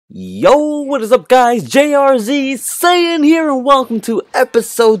Yo, what is up guys? JrzSaiyan here and welcome to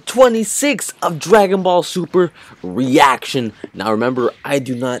episode 26 of Dragon Ball Super Reaction. Now remember, I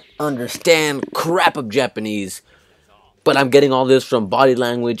do not understand crap of Japanese, but I'm getting all this from body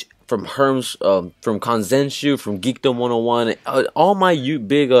language, from Herms, from Konzenshu, from Geekdom 101, all my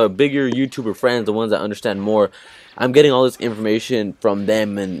bigger YouTuber friends, the ones that understand more. I'm getting all this information from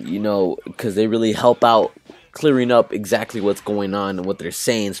them, and because they really help out clearing up exactly what's going on and what they're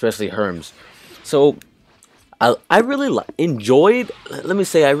saying, especially Herms. So I really enjoyed. Let me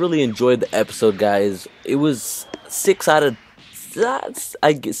say I really enjoyed the episode, guys. It was 6.5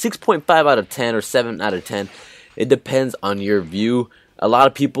 out of 10 or 7 out of 10. It depends on your view. A lot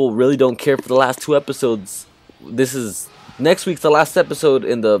of people really don't care for the last two episodes. Next week's the last episode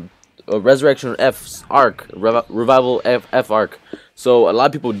in the Resurrection of F's arc, Revival F arc. So a lot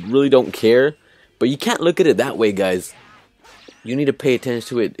of people really don't care. But you can't look at it that way, guys. You need to pay attention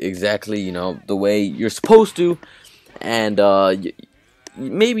to it exactly, the way you're supposed to. And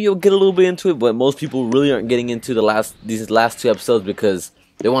maybe you'll get a little bit into it, but most people really aren't getting into these last two episodes because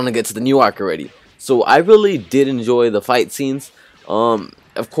they want to get to the new arc already. So I really did enjoy the fight scenes.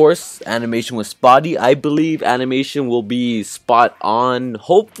 Of course, animation was spotty. I believe animation will be spot on,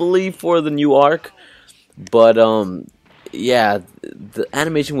 hopefully, for the new arc. But yeah, the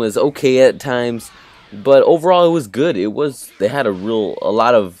animation was okay at times, but overall it was good. They had a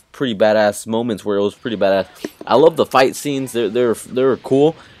lot of pretty badass moments where it was pretty badass. I love the fight scenes. They're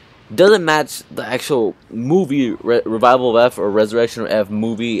cool. Doesn't match the actual movie Revival of F or Resurrection of F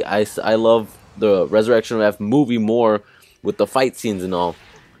movie. I love the Resurrection of F movie more with the fight scenes and all.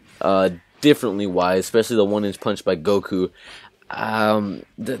 Differently wise, especially the 1-inch punch by Goku.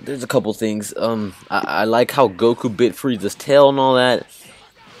 There's a couple things. I like how Goku bit Frieza's tail and all that,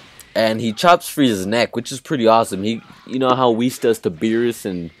 and he chops Frieza's neck, which is pretty awesome. You know how Whis does to Whis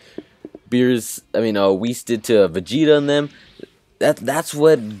did to Vegeta and them. That's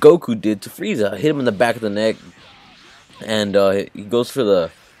what Goku did to Frieza. Hit him in the back of the neck, and he goes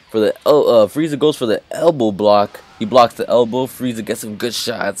Frieza goes for the elbow block. He blocks the elbow. Frieza gets some good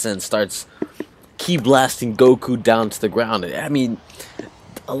shots and starts key blasting Goku down to the ground. I mean,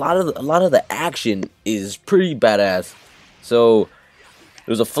 a lot of the action is pretty badass. So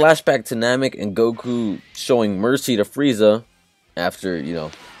there's a flashback to Namek and Goku showing mercy to Frieza after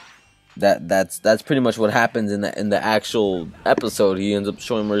that's pretty much what happens in the actual episode. He ends up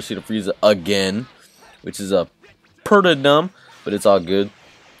showing mercy to Frieza again, which is a pretty dumb, but it's all good.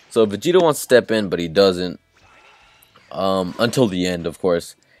 So Vegeta wants to step in, but he doesn't until the end, of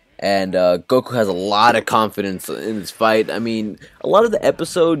course. And Goku has a lot of confidence in this fight. I mean, a lot of the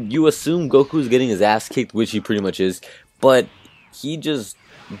episode, you assume Goku's getting his ass kicked, which he pretty much is. But he's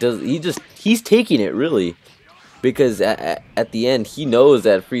taking it, really. Because at the end, he knows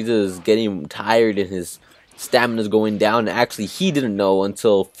that Frieza is getting tired and his stamina's going down. And actually, he didn't know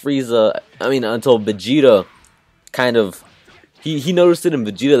until Vegeta kind of... He noticed it in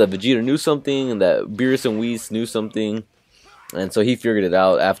Vegeta, that Vegeta knew something, and that Beerus and Whis knew something. And so he figured it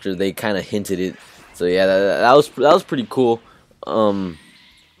out after they kind of hinted it. So yeah, that was pretty cool. Goku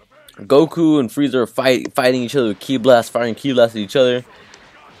and Frieza are fighting each other with ki blast, firing ki blast at each other.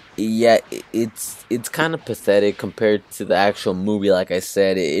 Yeah, it's kind of pathetic compared to the actual movie. Like I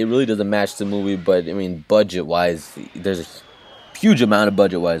said, it really doesn't match the movie. But I mean, budget wise, there's a huge amount of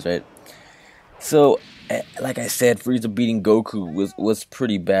budget wise, right? So, like I said, Frieza beating Goku was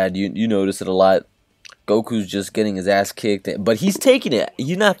pretty bad. You notice it a lot. Goku's just getting his ass kicked, but he's taking it.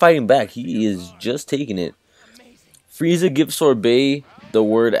 He's not fighting back. He is just taking it. Frieza gives Sorbet the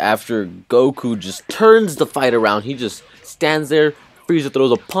word after Goku just turns the fight around. He just stands there. Frieza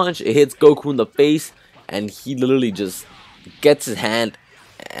throws a punch. It hits Goku in the face, and he literally just gets his hand.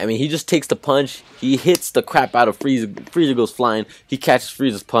 I mean, he just takes the punch. He hits the crap out of Frieza. Frieza goes flying. He catches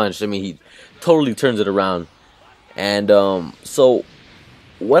Frieza's punch. I mean, he totally turns it around. And so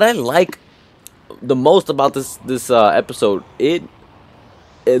what I like the most about this episode, in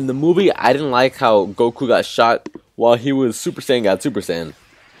the movie, I didn't like how Goku got shot while he was Super Saiyan got Super Saiyan.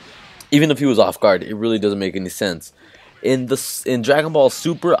 Even if he was off guard, it really doesn't make any sense. In Dragon Ball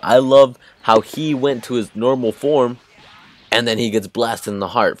Super, I love how he went to his normal form, and then he gets blasted in the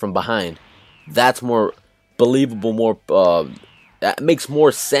heart from behind. That's more believable. That makes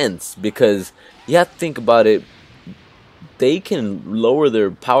more sense because you have to think about it. They can lower their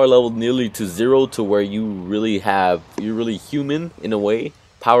power level nearly to 0 to where you're really human in a way,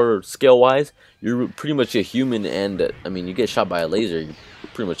 power scale wise. You're pretty much a human, and I mean, you get shot by a laser, you're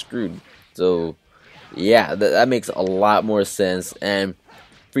pretty much screwed. So yeah, that makes a lot more sense. And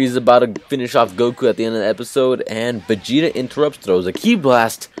Frieza's about to finish off Goku at the end of the episode, and Vegeta interrupts, throws a ki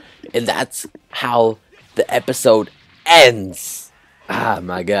blast, and that's how the episode ends. Ah,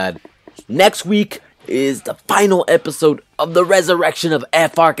 my God. Next week is the final episode of the resurrection of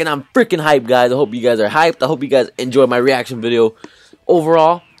F-Arc, and I'm freaking hyped, guys. I hope you guys are hyped. I hope you guys enjoyed my reaction video.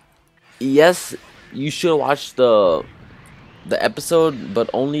 Overall, yes, you should watch the episode, but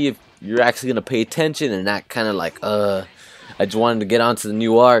only if you're actually gonna pay attention and not kind of like, I just wanted to get onto the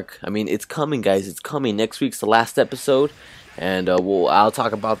new arc. I mean, it's coming, guys. It's coming. Next week's the last episode, and I'll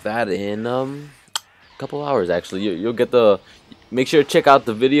talk about that in a couple hours. Actually, you'll get the. Make sure to check out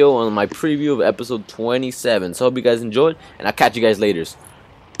the video on my preview of episode 27. So I hope you guys enjoyed, and I'll catch you guys later.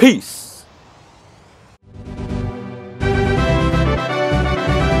 Peace.